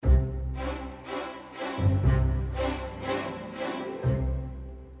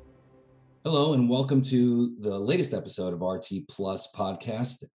Hello, and welcome to the latest episode of RT Plus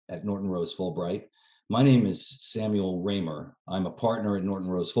podcast at Norton Rose Fulbright. My name is Samuel Raymer. I'm a partner at Norton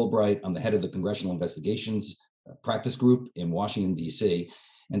Rose Fulbright. I'm the head of the Congressional Investigations Practice Group in Washington, D.C.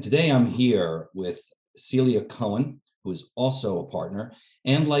 And today I'm here with Celia Cohen, who is also a partner,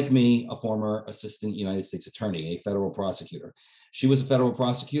 and like me, a former assistant United States attorney, a federal prosecutor. She was a federal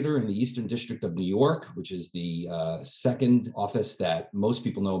prosecutor in the Eastern District of New York, which is the second office that most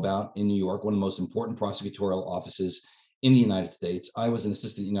people know about in New York, one of the most important prosecutorial offices in the United States. I was an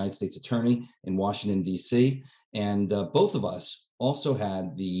assistant United States attorney in Washington, D.C., and both of us also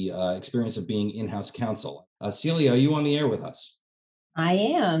had the experience of being in-house counsel. Celia, are you on the air with us? I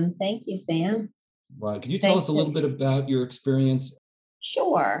am. Thank you, Sam. Well, could you tell us a little bit about your experience?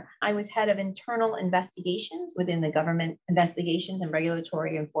 Sure. I was head of internal investigations within the Government Investigations and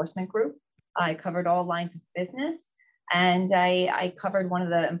Regulatory Enforcement Group. I covered all lines of business, and I covered one of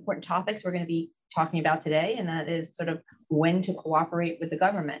the important topics we're going to be talking about today, and that is sort of when to cooperate with the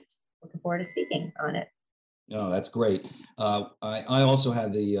government. Looking forward to speaking on it. Oh, that's great. I also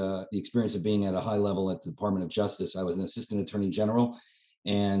had the experience of being at a high level at the Department of Justice. I was an assistant attorney general.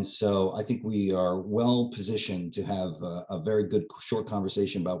 And so I think we are well positioned to have a very good short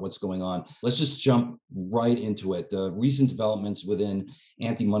conversation about what's going on. Let's just jump right into it. Recent developments within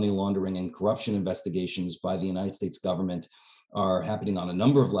anti-money laundering and corruption investigations by the United States government are happening on a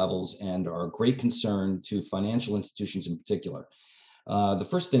number of levels and are a great concern to financial institutions in particular. The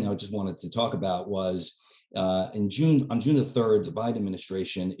first thing I just wanted to talk about was on June the 3rd, the Biden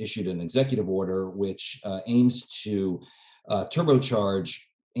administration issued an executive order which aims to turbocharge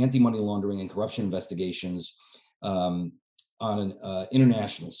anti-money laundering and corruption investigations on an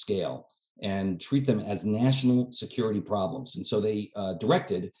international scale and treat them as national security problems. And so they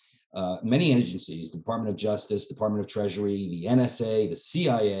directed many agencies, the Department of Justice, Department of Treasury, the NSA, the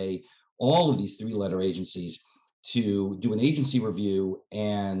CIA, all of these three-letter agencies to do an agency review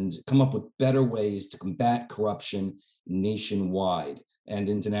and come up with better ways to combat corruption nationwide and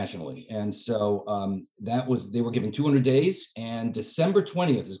internationally. And so they were given 200 days, and December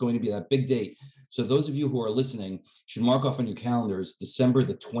 20th is going to be that big date. So those of you who are listening should mark off on your calendars. December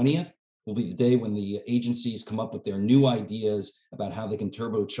the 20th will be the day when the agencies come up with their new ideas about how they can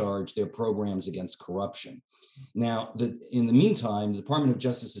turbocharge their programs against corruption. Now, in the meantime, the Department of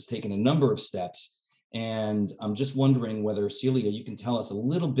Justice has taken a number of steps. And I'm just wondering whether, Celia, you can tell us a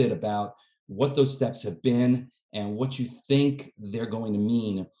little bit about what those steps have been and what you think they're going to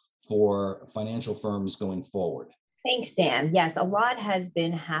mean for financial firms going forward. Thanks, Sam. Yes, a lot has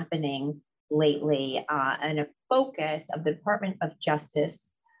been happening lately, and a focus of the Department of Justice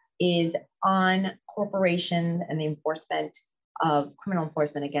is on corporations and the enforcement of criminal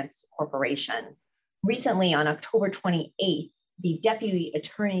enforcement against corporations. Recently, on October 28th, the Deputy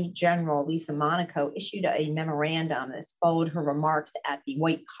Attorney General, Lisa Monaco, issued a memorandum that followed her remarks at the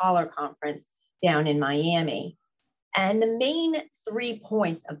White Collar Conference down in Miami. And the main 3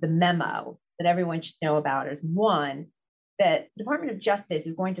 points of the memo that everyone should know about is one, that the Department of Justice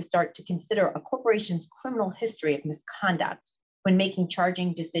is going to start to consider a corporation's criminal history of misconduct when making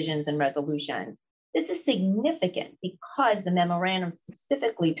charging decisions and resolutions. This is significant because the memorandum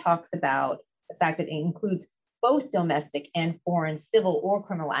specifically talks about the fact that it includes both domestic and foreign civil or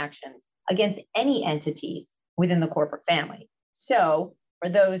criminal actions against any entities within the corporate family. So for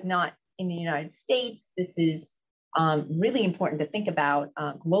those not in the United States, this is really important to think about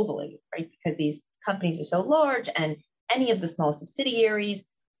globally, right? Because these companies are so large, and any of the small subsidiaries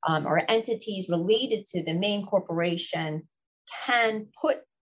or entities related to the main corporation can put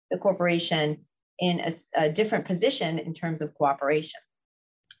the corporation in a different position in terms of cooperation.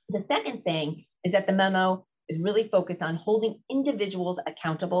 The second thing is that the memo is really focused on holding individuals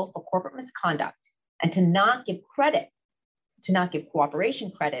accountable for corporate misconduct and to not give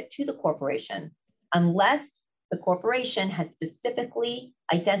cooperation credit to the corporation unless the corporation has specifically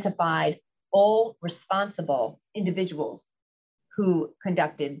identified all responsible individuals who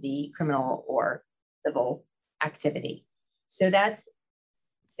conducted the criminal or civil activity. So that's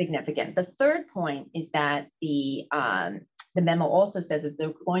significant. The third point is that the memo also says that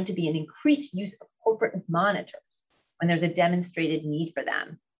there's going to be an increased use of corporate monitors when there's a demonstrated need for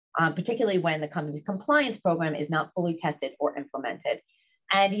them, particularly when the company's compliance program is not fully tested or implemented.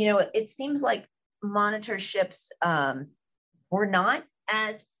 And, it seems like monitorships were not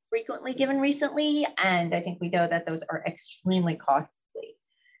as frequently given recently. And I think we know that those are extremely costly.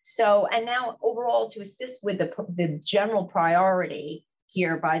 So, and now overall, to assist with the general priority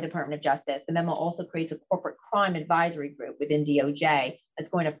here by the Department of Justice, the memo also creates a corporate crime advisory group within DOJ that's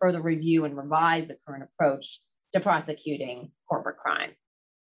going to further review and revise the current approach to prosecuting corporate crime.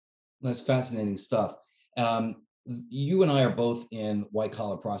 That's fascinating stuff. You and I are both in white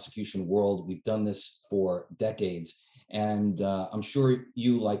collar prosecution world. We've done this for decades, and I'm sure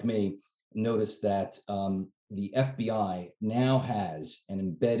you, like me, noticed that the FBI now has an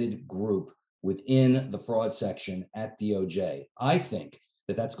embedded group within the fraud section at DOJ. I think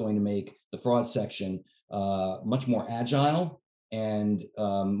that that's going to make the fraud section much more agile and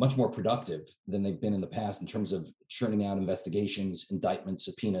much more productive than they've been in the past in terms of churning out investigations, indictments,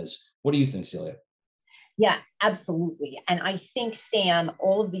 subpoenas. What do you think, Celia? Yeah, absolutely. And I think, Sam,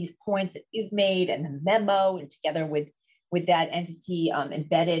 all of these points that you've made and the memo, and together with that entity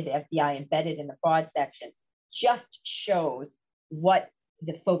embedded, the FBI embedded in the fraud section, just shows what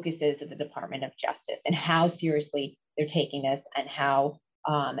the focus is of the Department of Justice and how seriously they're taking this and how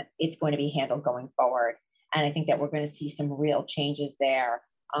it's going to be handled going forward. And I think that we're going to see some real changes there.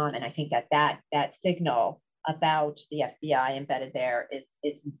 And I think that signal about the FBI embedded there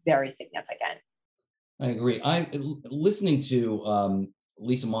is very significant. I agree. I listening to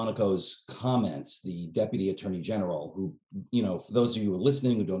Lisa Monaco's comments, the Deputy Attorney General, who, for those of you who are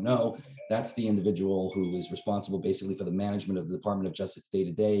listening who don't know, that's the individual who is responsible basically for the management of the Department of Justice day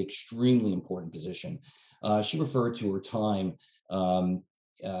to day, extremely important position. She referred to her time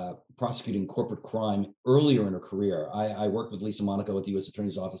prosecuting corporate crime earlier in her career. I worked with Lisa Monaco at the U.S.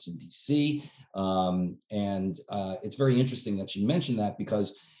 Attorney's Office in D.C., and it's very interesting that she mentioned that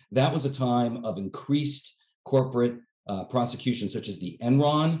because that was a time of increased corporate prosecution, such as the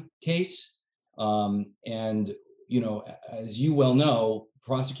Enron case. And, as you well know,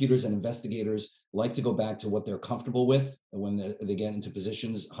 prosecutors and investigators like to go back to what they're comfortable with when they get into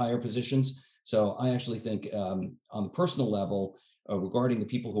positions, higher positions. So I actually think on the personal level, regarding the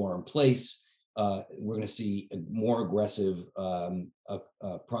people who are in place, we're going to see a more aggressive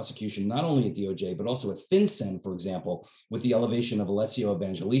prosecution, not only at DOJ, but also at FinCEN, for example, with the elevation of Alessio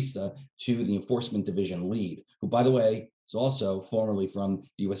Evangelista to the Enforcement Division lead, who, by the way, is also formerly from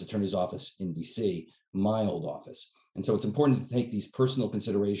the U.S. Attorney's Office in D.C., my old office. And so it's important to take these personal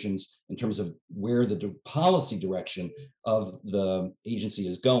considerations in terms of where the policy direction of the agency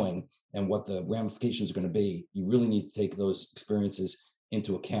is going and what the ramifications are going to be. You really need to take those experiences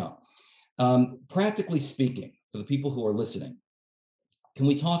into account. Practically speaking, for the people who are listening, can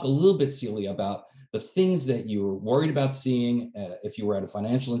we talk a little bit, Celia, about the things that you're worried about seeing if you were at a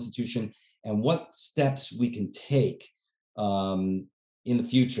financial institution and what steps we can take in the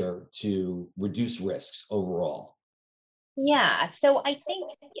future to reduce risks overall? Yeah, so I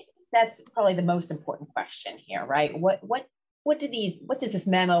think that's probably the most important question here, right? What does this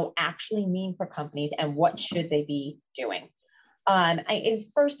memo actually mean for companies, and what should they be doing? And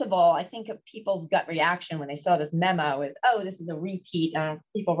first of all, I think people's gut reaction when they saw this memo is, oh, this is a repeat.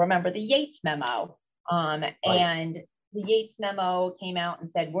 People remember the Yates memo, Right. and the Yates memo came out and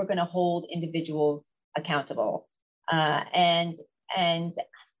said we're going to hold individuals accountable, and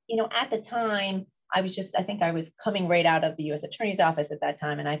at the time I think I was coming right out of the U.S. Attorney's Office at that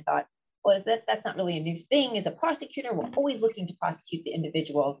time, and I thought, well, that's not really a new thing. As a prosecutor, we're always looking to prosecute the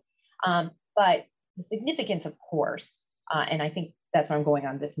individuals, but the significance, of course, and I think that's where I'm going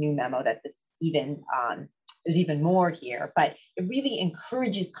on this new memo, that this even there's even more here, but it really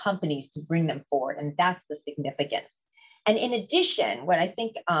encourages companies to bring them forward, and that's the significance. And in addition, what I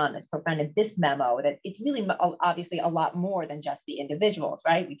think is profound in this memo, that it's really obviously a lot more than just the individuals,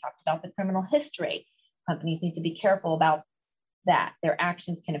 right? We talked about the criminal history. Companies need to be careful about that. Their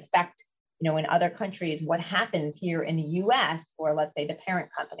actions can affect, in other countries, what happens here in the US for, let's say, the parent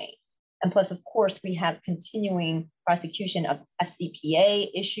company. And plus, of course, we have continuing prosecution of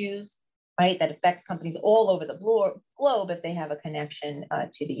FCPA issues, right, that affects companies all over the globe if they have a connection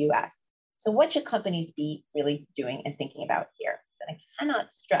to the US. So what should companies be really doing and thinking about here? And I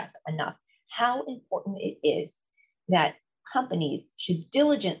cannot stress enough how important it is that companies should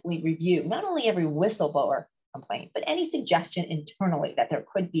diligently review not only every whistleblower complaint, but any suggestion internally that there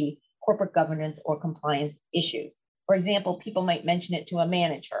could be corporate governance or compliance issues. For example, people might mention it to a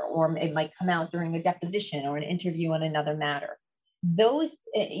manager, or it might come out during a deposition or an interview on another matter. The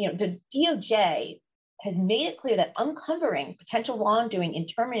DOJ has made it clear that uncovering potential wrongdoing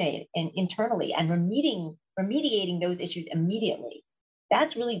internally and remediating those issues immediately,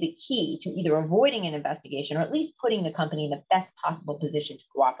 that's really the key to either avoiding an investigation or at least putting the company in the best possible position to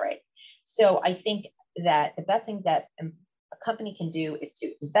cooperate. So I think that the best thing that a company can do is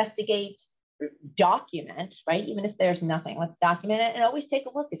to investigate, document, right? Even if there's nothing, let's document it and always take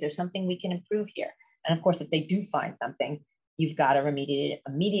a look. Is there something we can improve here? And of course, if they do find something, you've got to remediate it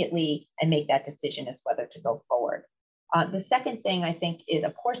immediately and make that decision as whether to go forward. The second thing I think is,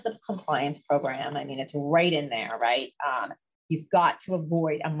 of course, the compliance program. I mean, it's right in there, right? you've got to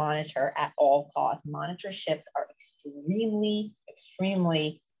avoid a monitor at all costs. Monitorships are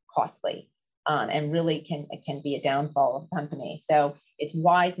extremely costly, and really can be a downfall of a company. So it's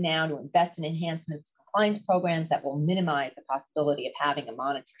wise now to invest in enhancements to compliance programs that will minimize the possibility of having a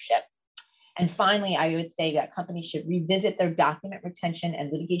monitorship. And finally, I would say that companies should revisit their document retention and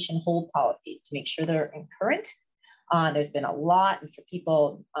litigation hold policies to make sure they're current. There's been a lot, I'm sure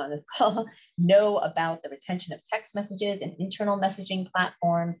people on this call know about the retention of text messages and internal messaging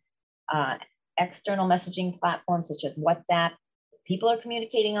platforms, external messaging platforms such as WhatsApp. People are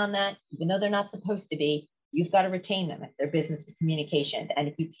communicating on that, even though they're not supposed to be. You've got to retain them if they're business communications. And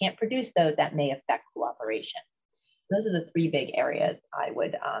if you can't produce those, that may affect cooperation. Those are the three big areas I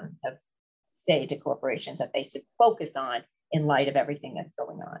would have say to corporations that they should focus on in light of everything that's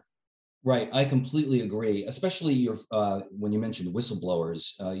going on. Right, I completely agree. Especially your when you mentioned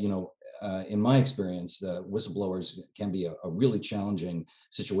whistleblowers. In my experience, whistleblowers can be a really challenging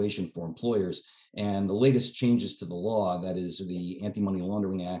situation for employers. And the latest changes to the law, that is the Anti-Money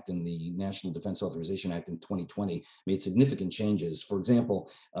Laundering Act and the National Defense Authorization Act in 2020, made significant changes. For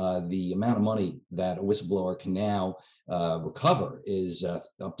example, the amount of money that a whistleblower can now recover is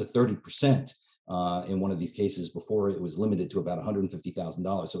up to 30%. In one of these cases. Before, it was limited to about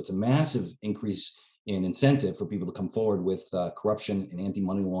 $150,000. So it's a massive increase in incentive for people to come forward with corruption and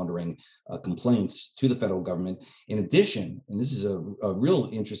anti-money laundering complaints to the federal government. In addition, and this is a real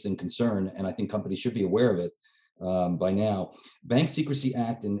interesting concern, and I think companies should be aware of it by now, Bank Secrecy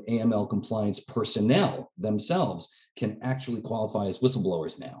Act and AML compliance personnel themselves can actually qualify as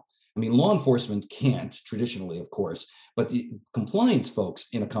whistleblowers now. I mean, law enforcement can't traditionally, of course, but the compliance folks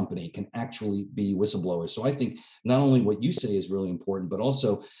in a company can actually be whistleblowers. So I think not only what you say is really important, but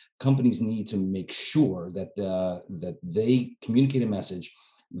also companies need to make sure that that they communicate a message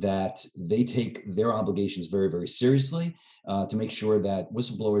that they take their obligations very, very seriously, to make sure that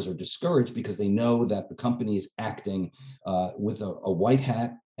whistleblowers are discouraged because they know that the company is acting with a white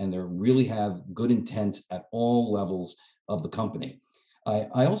hat and they really have good intent at all levels of the company.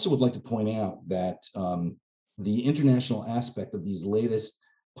 I also would like to point out that the international aspect of these latest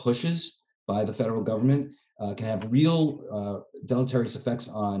pushes by the federal government can have real deleterious effects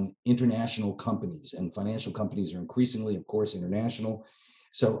on international companies, and financial companies are increasingly, of course, international.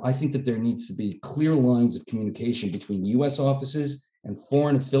 So I think that there needs to be clear lines of communication between US offices and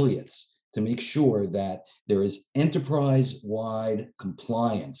foreign affiliates to make sure that there is enterprise-wide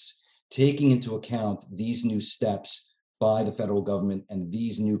compliance, taking into account these new steps by the federal government and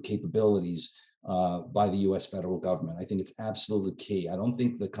these new capabilities by the US federal government. I think it's absolutely key. I don't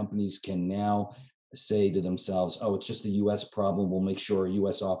think the companies can now say to themselves, oh, it's just a US problem. We'll make sure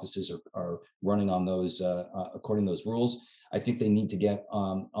US offices are running on those, according to those rules. I think they need to get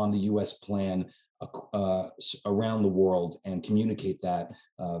on the US plan around the world and communicate that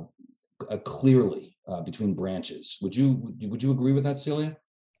clearly between branches. Would you agree with that, Celia?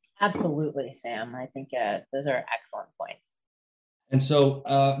 Absolutely, Sam. I think those are excellent points. And so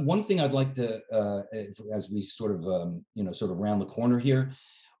one thing I'd like to, as we sort of, sort of round the corner here,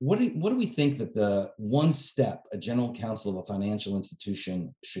 what do we think that the one step a general counsel of a financial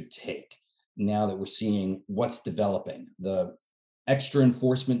institution should take now that we're seeing what's developing, the extra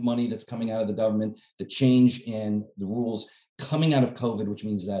enforcement money that's coming out of the government, the change in the rules coming out of COVID, which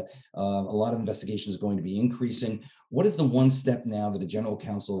means that a lot of investigation is going to be increasing. What is the one step now that a general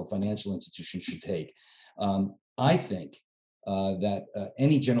counsel of a financial institution should take? I think that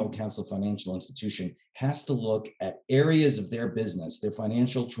any general counsel of financial institution has to look at areas of their business, their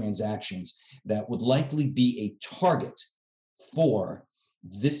financial transactions, that would likely be a target for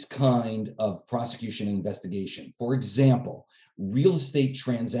this kind of prosecution and investigation. For example, real estate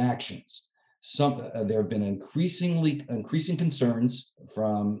transactions. There have been increasing concerns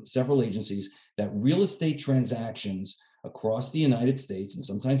from several agencies that real estate transactions across the United States and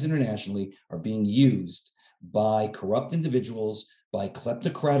sometimes internationally are being used by corrupt individuals, by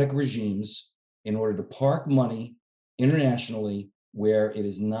kleptocratic regimes, in order to park money internationally where it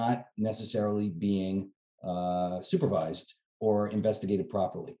is not necessarily being supervised or investigated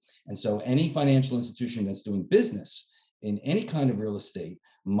properly. And so any financial institution that's doing business in any kind of real estate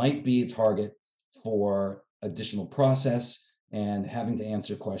might be a target for additional process and having to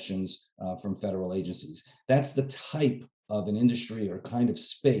answer questions from federal agencies. That's the type of an industry or kind of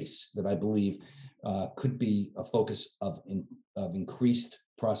space that I believe could be a focus of increased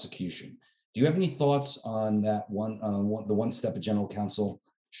prosecution. Do you have any thoughts on that the one step a general counsel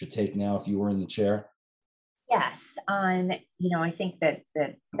should take now if you were in the chair? Yes, I think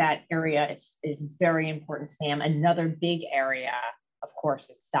that area is very important, Sam. Another big area, of course,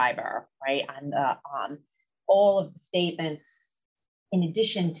 is cyber, right? And all of the statements, in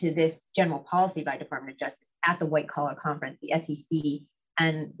addition to this general policy by Department of Justice at the White Collar Conference, the SEC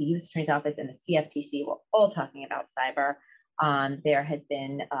and the U.S. Attorney's Office and the CFTC were all talking about cyber. There has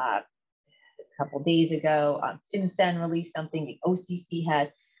been a couple days ago, FinCEN released something, the OCC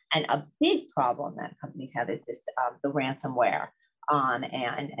had, and a big problem that companies have is this the ransomware,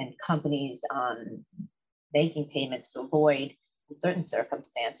 and companies making payments to avoid, in certain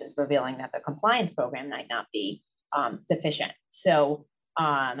circumstances, revealing that the compliance program might not be sufficient. So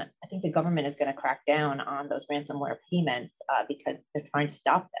I think the government is going to crack down on those ransomware payments because they're trying to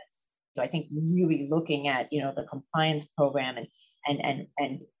stop this. So I think really looking at the compliance program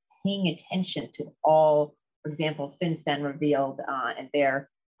and paying attention to all, for example, FinCEN revealed in their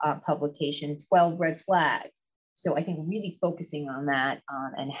publication 12 red flags. So I think really focusing on that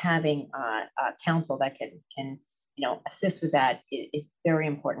and having a counsel that can assist with that is very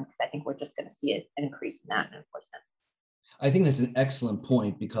important, because I think we're just going to see an increase in that enforcement. I think that's an excellent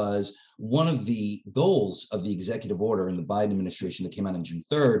point, because one of the goals of the executive order in the Biden administration that came out on June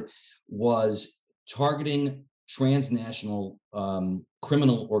 3rd was targeting transnational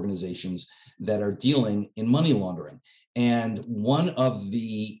criminal organizations that are dealing in money laundering. And one of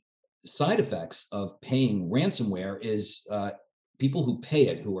the side effects of paying ransomware is people who pay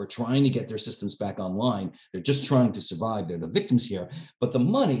it, who are trying to get their systems back online. They're just trying to survive. They're the victims here. But the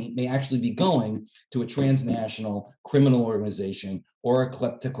money may actually be going to a transnational criminal organization or a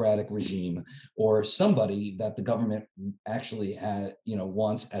kleptocratic regime or somebody that the government actually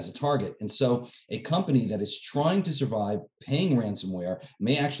wants as a target. And so a company that is trying to survive paying ransomware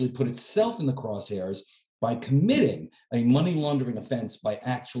may actually put itself in the crosshairs by committing a money laundering offense by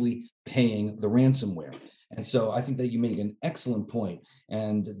actually paying the ransomware. And so I think that you make an excellent point.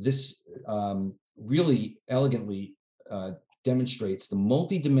 And this really elegantly demonstrates the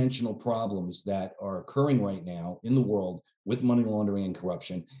multidimensional problems that are occurring right now in the world with money laundering and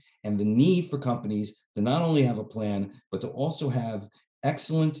corruption, and the need for companies to not only have a plan, but to also have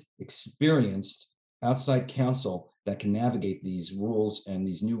excellent, experienced outside counsel that can navigate these rules and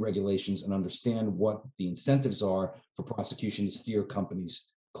these new regulations and understand what the incentives are for prosecution to steer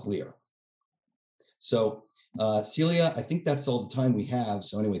companies clear. So Celia, I think that's all the time we have.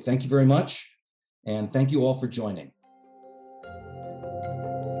 So anyway, thank you very much. And thank you all for joining.